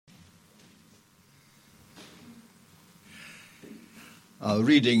Our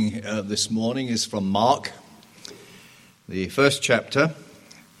reading this morning is from Mark, the first chapter,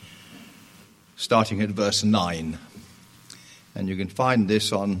 starting at verse 9. And you can find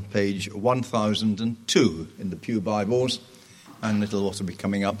this on page 1002 in the Pew Bibles, and it'll also be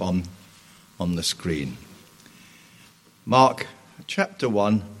coming up on the screen. Mark chapter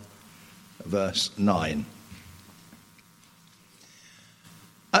 1, verse 9.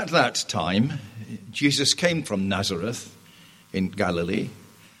 At that time, Jesus came from Nazareth in Galilee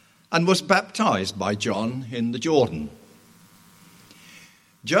and was baptized by John in the Jordan.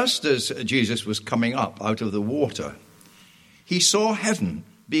 Just as Jesus was coming up out of the water, he saw heaven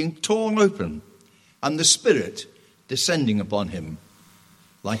being torn open and the Spirit descending upon him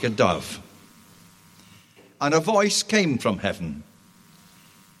like a dove. And a voice came from heaven,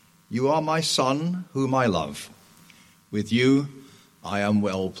 "You are my Son, whom I love. With you I am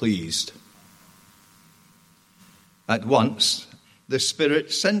well pleased." At once the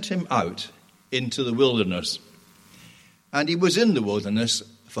Spirit sent him out into the wilderness, and he was in the wilderness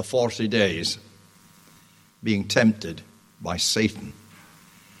for 40 days, being tempted by Satan.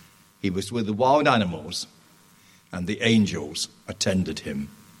 He was with the wild animals, and the angels attended him.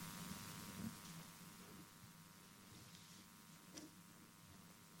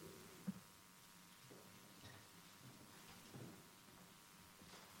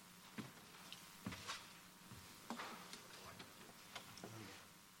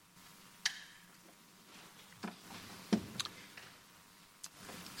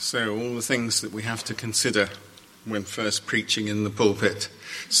 So all the things that we have to consider when first preaching in the pulpit,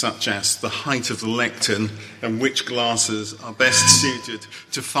 such as the height of the lectern and which glasses are best suited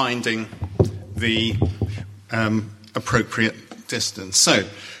to finding the appropriate distance. So,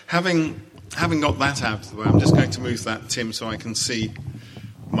 having got that out of the way, I'm just going to move that, Tim, so I can see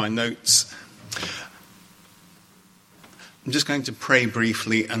my notes. I'm just going to pray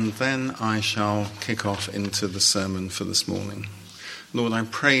briefly, and then I shall kick off into the sermon for this morning. Lord, I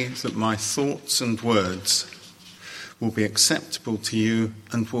pray that my thoughts and words will be acceptable to you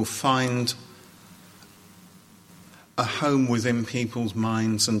and will find a home within people's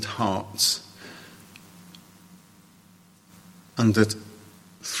minds and hearts. And that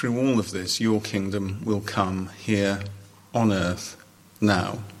through all of this, your kingdom will come here on earth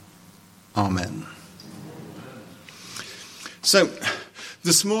now. Amen. So,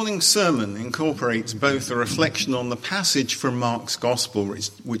 this morning's sermon incorporates both a reflection on the passage from Mark's Gospel,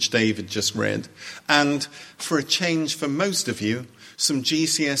 which David just read, and, for a change for most of you, some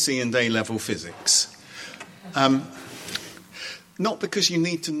GCSE and A-level physics. Not because you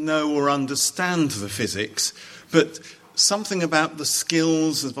need to know or understand the physics, but something about the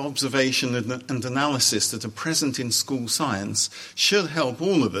skills of observation and analysis that are present in school science should help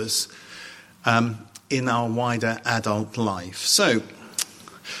all of us in our wider adult life. So,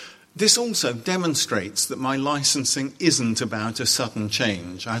 this also demonstrates that my licensing isn't about a sudden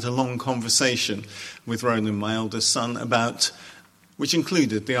change. I had a long conversation with Ronan, my eldest son, which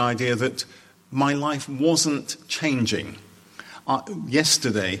included the idea that my life wasn't changing.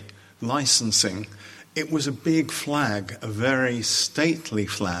 Yesterday, licensing, it was a big flag, a very stately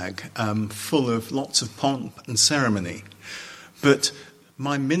flag, full of lots of pomp and ceremony. But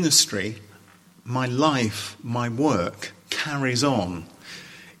my ministry, my life, my work carries on.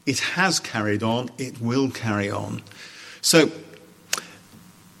 It has carried on, it will carry on. So,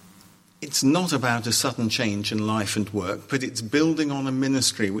 it's not about a sudden change in life and work, but it's building on a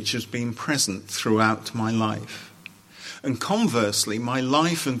ministry which has been present throughout my life. And conversely, my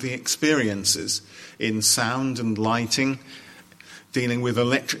life and the experiences in sound and lighting, dealing with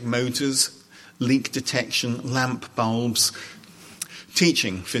electric motors, leak detection, lamp bulbs,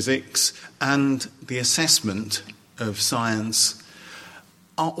 teaching physics, and the assessment of science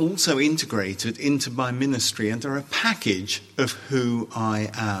are also integrated into my ministry and are a package of who I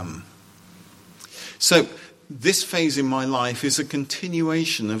am. So this phase in my life is a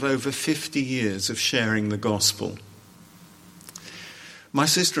continuation of over 50 years of sharing the gospel. My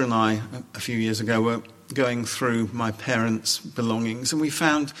sister and I, a few years ago, were going through my parents' belongings, and we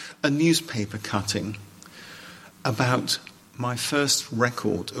found a newspaper cutting about my first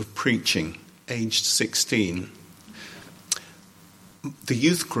record of preaching, aged 16. The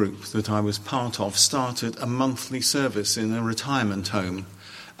youth group that I was part of started a monthly service in a retirement home,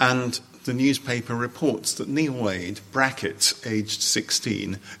 and the newspaper reports that Neil Wade, brackets, aged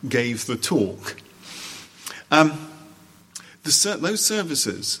 16, gave the talk. Those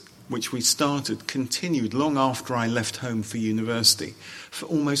services, which we started, continued long after I left home for university, for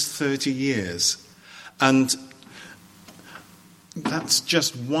almost 30 years. And that's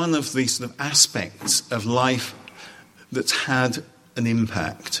just one of the sort of aspects of life that's had an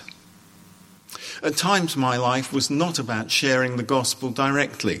impact. At times my life was not about sharing the gospel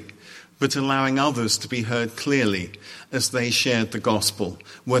directly, but allowing others to be heard clearly as they shared the gospel,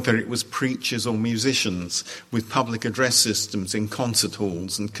 whether it was preachers or musicians with public address systems in concert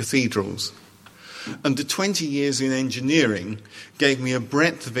halls and cathedrals. And the 20 years in engineering gave me a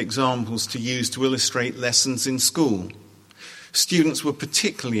breadth of examples to use to illustrate lessons in school. Students were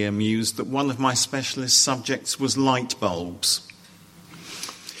particularly amused that one of my specialist subjects was light bulbs.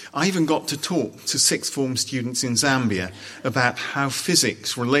 I even got to talk to sixth form students in Zambia about how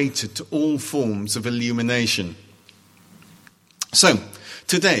physics related to all forms of illumination. So,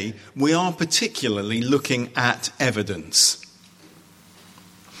 today we are particularly looking at evidence,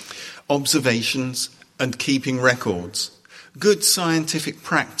 observations and keeping records, good scientific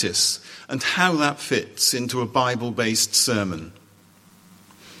practice, and how that fits into a Bible-based sermon.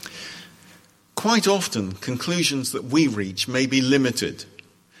 Quite often, conclusions that we reach may be limited.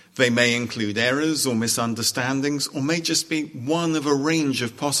 They may include errors or misunderstandings, or may just be one of a range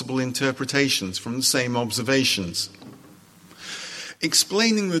of possible interpretations from the same observations.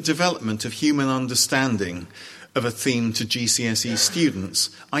 Explaining the development of human understanding of a theme to GCSE students,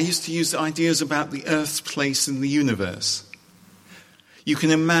 I used to use ideas about the Earth's place in the universe. You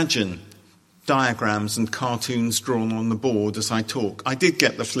can imagine diagrams and cartoons drawn on the board as I talk. I did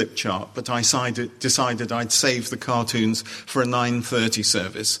get the flip chart, but I decided I'd save the cartoons for a 9:30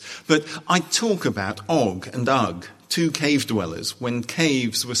 service. But I'd talk about Og and Ugg, two cave dwellers, when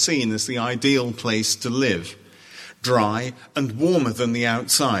caves were seen as the ideal place to live, dry and warmer than the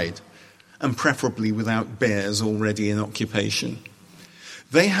outside, and preferably without bears already in occupation.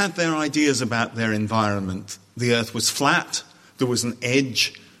 They had their ideas about their environment. The Earth was flat, there was an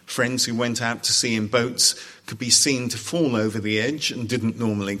edge. Friends who went out to sea in boats could be seen to fall over the edge and didn't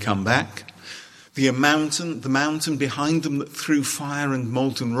normally come back. The mountain behind them that threw fire and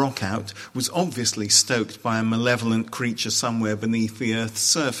molten rock out was obviously stoked by a malevolent creature somewhere beneath the Earth's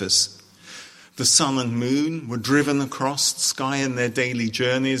surface. The sun and moon were driven across the sky in their daily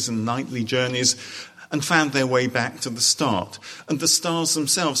journeys and nightly journeys and found their way back to the start. And the stars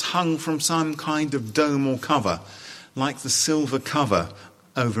themselves hung from some kind of dome or cover, like the silver cover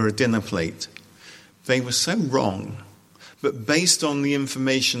over a dinner plate. They were so wrong, but based on the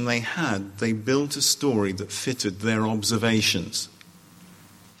information they had, they built a story that fitted their observations.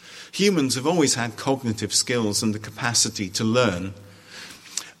 Humans have always had cognitive skills and the capacity to learn,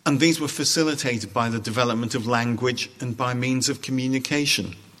 and these were facilitated by the development of language and by means of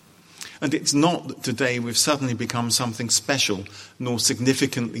communication. And it's not that today we've suddenly become something special nor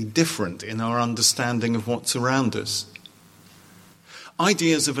significantly different in our understanding of what's around us.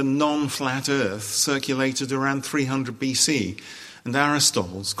 Ideas of a non-flat Earth circulated around 300 BC, and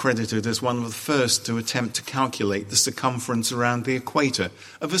Aristotle's credited as one of the first to attempt to calculate the circumference around the equator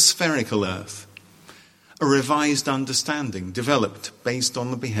of a spherical Earth. A revised understanding developed based on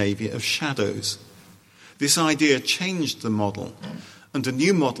the behaviour of shadows. This idea changed the model, and a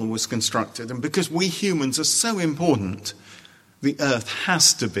new model was constructed, and because we humans are so important, the Earth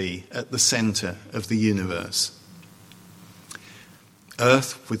has to be at the centre of the universe.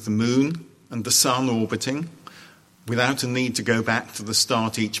 Earth with the moon and the sun orbiting, without a need to go back to the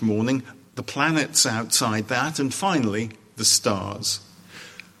start each morning, the planets outside that, and finally, the stars,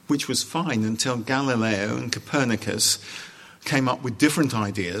 which was fine until Galileo and Copernicus came up with different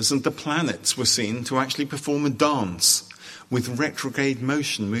ideas, and the planets were seen to actually perform a dance with retrograde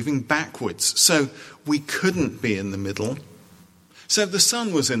motion, moving backwards. So we couldn't be in the middle. So the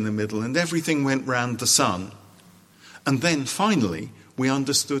sun was in the middle, and everything went round the sun. And then finally, we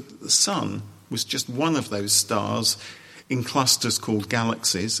understood that the sun was just one of those stars in clusters called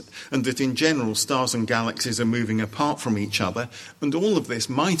galaxies, and that in general stars and galaxies are moving apart from each other, and all of this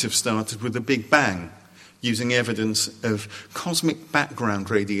might have started with a Big Bang, using evidence of cosmic background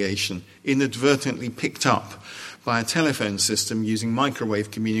radiation inadvertently picked up by a telephone system using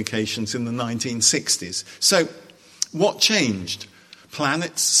microwave communications in the 1960s. So, what changed?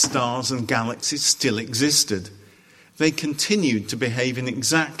 Planets, stars and galaxies still existed. They continued to behave in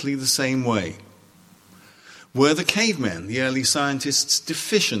exactly the same way. Were the cavemen, the early scientists,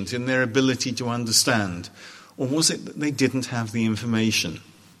 deficient in their ability to understand? Or was it that they didn't have the information?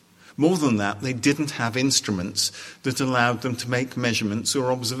 More than that, they didn't have instruments that allowed them to make measurements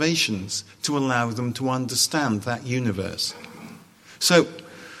or observations to allow them to understand that universe. So,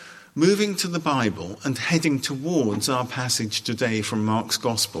 moving to the Bible and heading towards our passage today from Mark's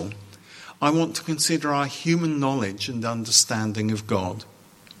Gospel, I want to consider our human knowledge and understanding of God.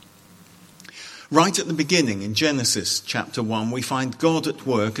 Right at the beginning, in Genesis chapter 1, we find God at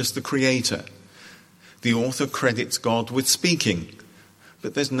work as the creator. The author credits God with speaking,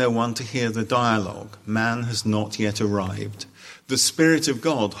 but there's no one to hear the dialogue. Man has not yet arrived. The Spirit of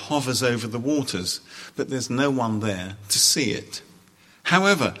God hovers over the waters, but there's no one there to see it.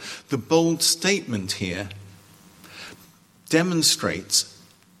 However, the bold statement here demonstrates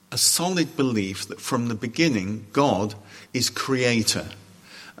a solid belief that from the beginning God is creator,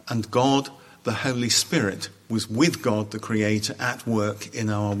 and God, the Holy Spirit, was with God the Creator at work in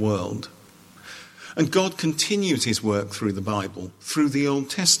our world. And God continues his work through the Bible, through the Old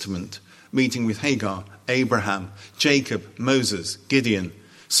Testament, meeting with Hagar, Abraham, Jacob, Moses, Gideon,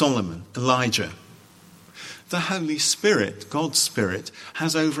 Solomon, Elijah. The Holy Spirit, God's Spirit,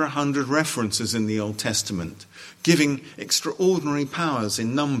 has over 100 references in the Old Testament, giving extraordinary powers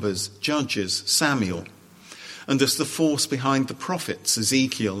in Numbers, Judges, Samuel, and as the force behind the prophets,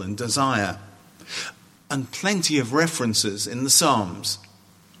 Ezekiel and Isaiah, and plenty of references in the Psalms.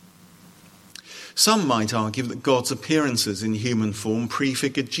 Some might argue that God's appearances in human form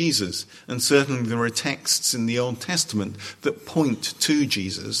prefigured Jesus, and certainly there are texts in the Old Testament that point to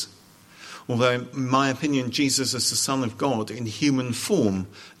Jesus. Although, in my opinion, Jesus as the Son of God in human form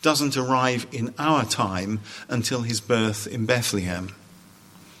doesn't arrive in our time until his birth in Bethlehem.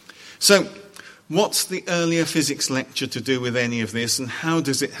 So, what's the earlier physics lecture to do with any of this, and how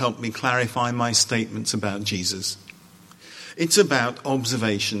does it help me clarify my statements about Jesus? It's about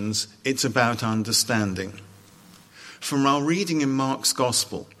observations, it's about understanding. From our reading in Mark's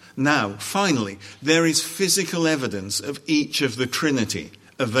Gospel, now, finally, there is physical evidence of each of the Trinity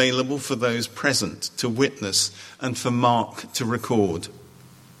available for those present to witness and for Mark to record.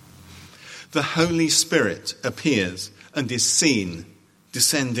 The Holy Spirit appears and is seen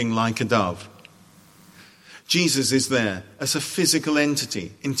descending like a dove. Jesus is there as a physical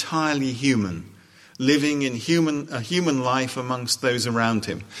entity, entirely human, living in a human life amongst those around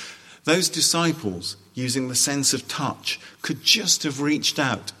him. Those disciples, using the sense of touch, could just have reached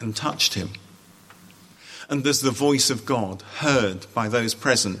out and touched him. And there's the voice of God heard by those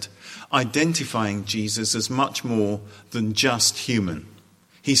present, identifying Jesus as much more than just human.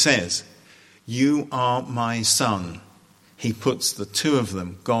 He says, "You are my Son." He puts the two of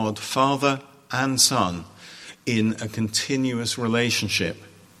them, God, Father and Son, in a continuous relationship.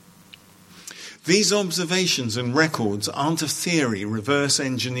 These observations and records aren't a theory reverse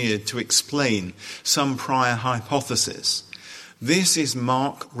engineered to explain some prior hypothesis. This is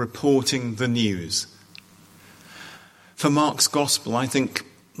Mark reporting the news. For Mark's Gospel, I think,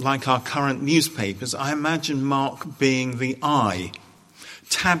 like our current newspapers, I imagine Mark being the eye,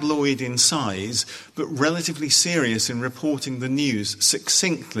 tabloid in size, but relatively serious in reporting the news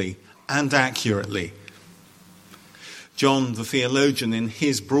succinctly and accurately. John, the theologian, in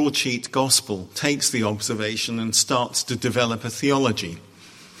his broadsheet Gospel, takes the observation and starts to develop a theology.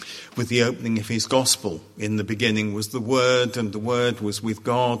 With the opening of his Gospel, in the beginning was the Word, and the Word was with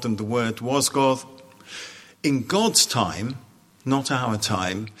God, and the Word was God. In God's time, not our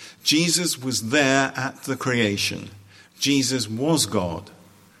time, Jesus was there at the creation. Jesus was God.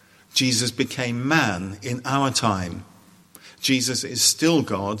 Jesus became man in our time. Jesus is still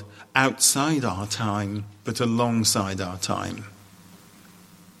God outside our time, but alongside our time.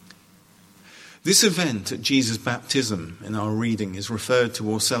 This event at Jesus' baptism in our reading is referred to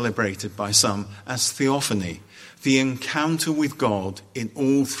or celebrated by some as theophany, the encounter with God in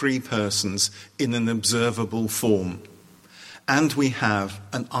all three persons in an observable form. And we have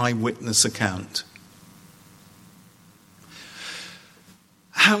an eyewitness account.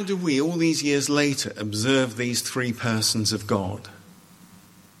 How do we, all these years later, observe these three persons of God?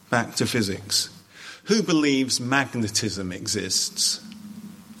 Back to physics. Who believes magnetism exists?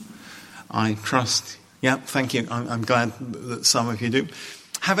 I trust. Yeah, thank you. I'm glad that some of you do.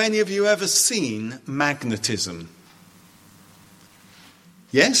 Have any of you ever seen magnetism?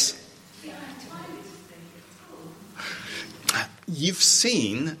 Yes? You've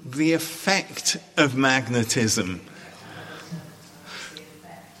seen the effect of magnetism.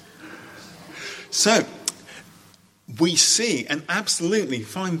 So, we see, and absolutely,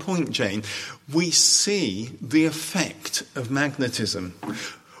 fine point, Jane, we see the effect of magnetism.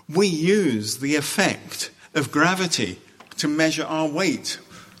 We use the effect of gravity to measure our weight.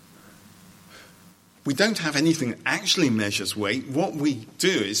 We don't have anything that actually measures weight. What we do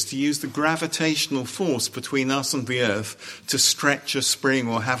is to use the gravitational force between us and the Earth to stretch a spring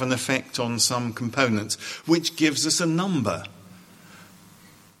or have an effect on some components, which gives us a number.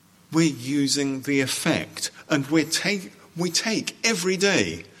 We're using the effect, and we take every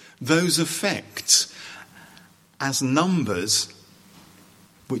day those effects as numbers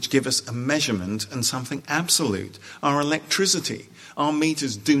which give us a measurement and something absolute. Our electricity, our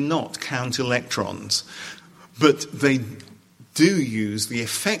meters do not count electrons, but they do use the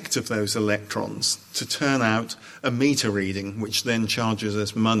effect of those electrons to turn out a meter reading, which then charges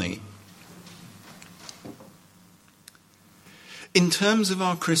us money. In terms of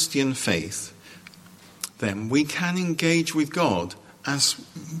our Christian faith, then, we can engage with God, as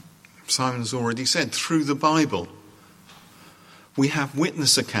Simon's already said, through the Bible. We have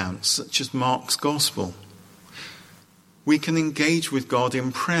witness accounts, such as Mark's Gospel. We can engage with God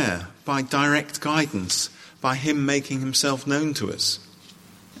in prayer by direct guidance, by him making himself known to us.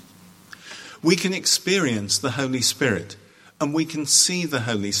 We can experience the Holy Spirit, and we can see the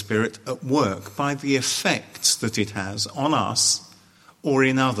Holy Spirit at work by the effects that it has on us or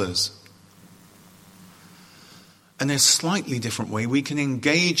in others. And in a slightly different way, we can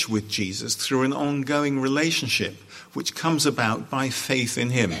engage with Jesus through an ongoing relationship which comes about by faith in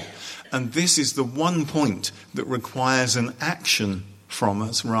him. And this is the one point that requires an action from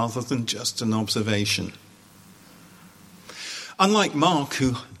us rather than just an observation. Unlike Mark,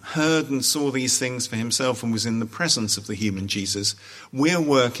 who heard and saw these things for himself and was in the presence of the human Jesus, we're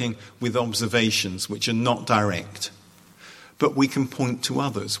working with observations which are not direct. But we can point to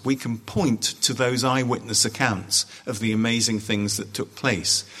others. We can point to those eyewitness accounts of the amazing things that took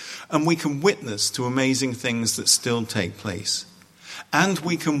place. And we can witness to amazing things that still take place. And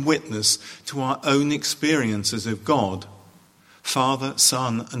we can witness to our own experiences of God, Father,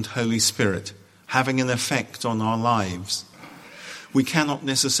 Son, and Holy Spirit, having an effect on our lives. We cannot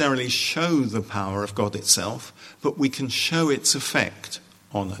necessarily show the power of God itself, but we can show its effect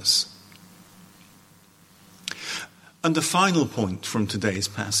on us. And the final point from today's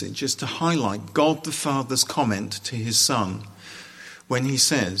passage is to highlight God the Father's comment to his Son when he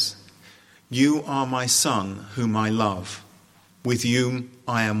says, "You are my Son whom I love, with whom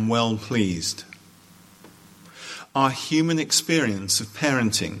I am well pleased." Our human experience of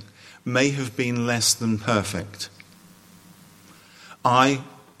parenting may have been less than perfect. I,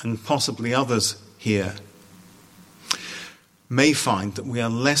 and possibly others here, may find that we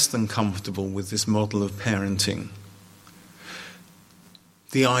are less than comfortable with this model of parenting.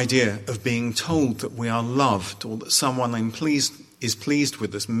 The idea of being told that we are loved or that someone is pleased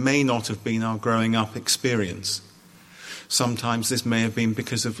with us may not have been our growing up experience. Sometimes this may have been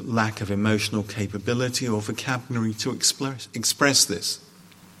because of lack of emotional capability or vocabulary to express this.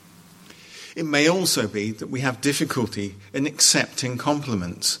 It may also be that we have difficulty in accepting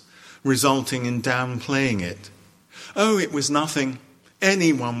compliments, resulting in downplaying it. Oh, it was nothing.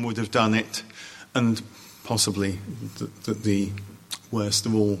 Anyone would have done it. And possibly the worst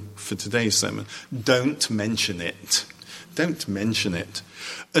of all for today's sermon, don't mention it. Don't mention it.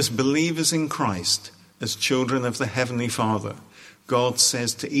 As believers in Christ, as children of the Heavenly Father, God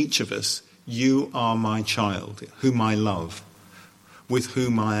says to each of us, "You are my child, whom I love, with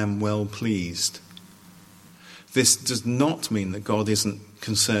whom I am well pleased." This does not mean that God isn't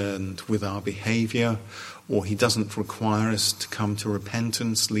concerned with our behavior, or he doesn't require us to come to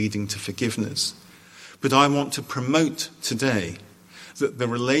repentance leading to forgiveness. But I want to promote today that the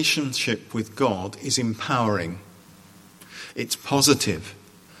relationship with God is empowering. It's positive.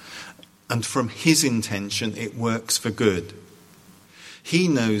 And from his intention, it works for good. He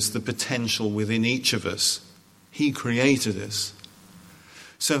knows the potential within each of us. He created us.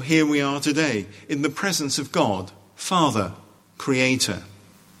 So here we are today, in the presence of God, Father, Creator,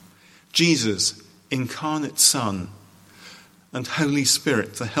 Jesus, Incarnate Son, and Holy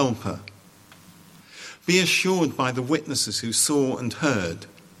Spirit, the Helper. Be assured by the witnesses who saw and heard.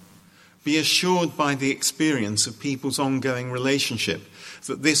 Be assured by the experience of people's ongoing relationship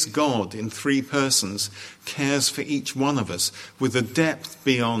that this God in three persons cares for each one of us with a depth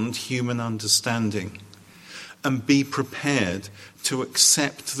beyond human understanding. And be prepared to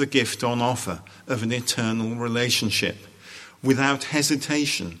accept the gift on offer of an eternal relationship without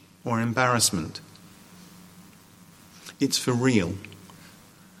hesitation or embarrassment. It's for real.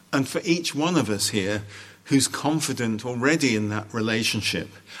 And for each one of us here who's confident already in that relationship,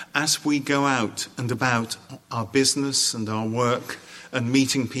 as we go out and about our business and our work and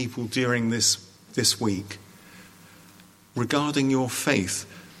meeting people during this week, regarding your faith,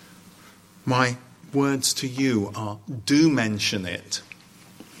 my words to you are, do mention it.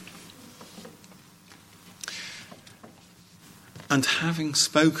 And having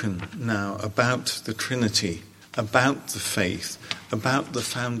spoken now about the Trinity, about the faith, about the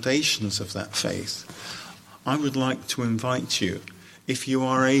foundations of that faith, I would like to invite you, if you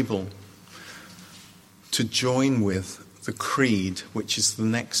are able, to join with the Creed, which is the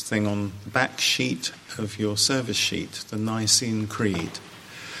next thing on the back sheet of your service sheet, the Nicene Creed.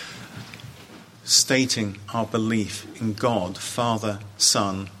 stating our belief in God, Father,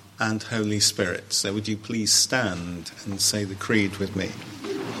 Son, and Holy Spirit. So would you please stand and say the creed with me?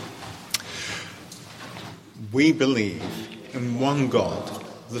 We believe in one God,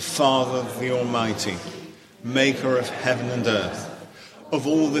 the Father, the Almighty, maker of heaven and earth, of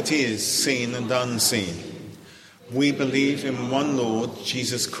all that is seen and unseen. We believe in one Lord,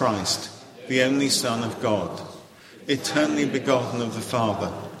 Jesus Christ, the only Son of God, eternally begotten of the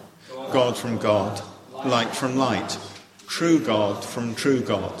Father, God from God, light from light, true God from true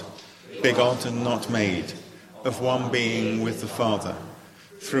God, begotten, not made, of one being with the Father.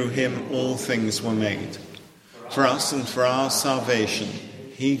 Through him all things were made. For us and for our salvation,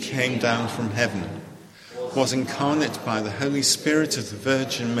 he came down from heaven, was incarnate by the Holy Spirit of the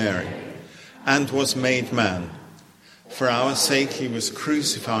Virgin Mary, and was made man. For our sake he was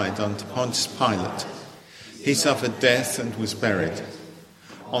crucified under Pontius Pilate. He suffered death and was buried.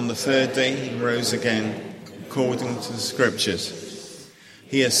 On the third day he rose again, according to the Scriptures.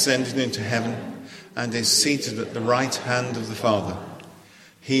 He ascended into heaven and is seated at the right hand of the Father.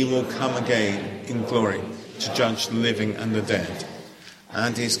 He will come again in glory to judge the living and the dead,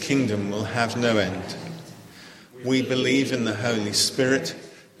 and his kingdom will have no end. We believe in the Holy Spirit,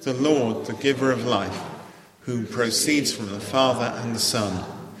 the Lord, the giver of life, who proceeds from the Father and the Son,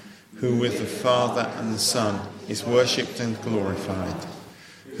 who with the Father and the Son is worshipped and glorified,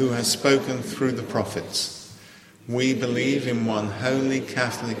 who has spoken through the prophets. We believe in one holy,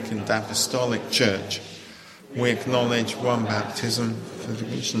 Catholic and Apostolic Church. We acknowledge one baptism for the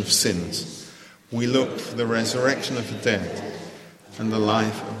remission of sins. We look for the resurrection of the dead and the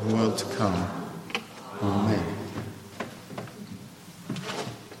life of the world to come. Amen.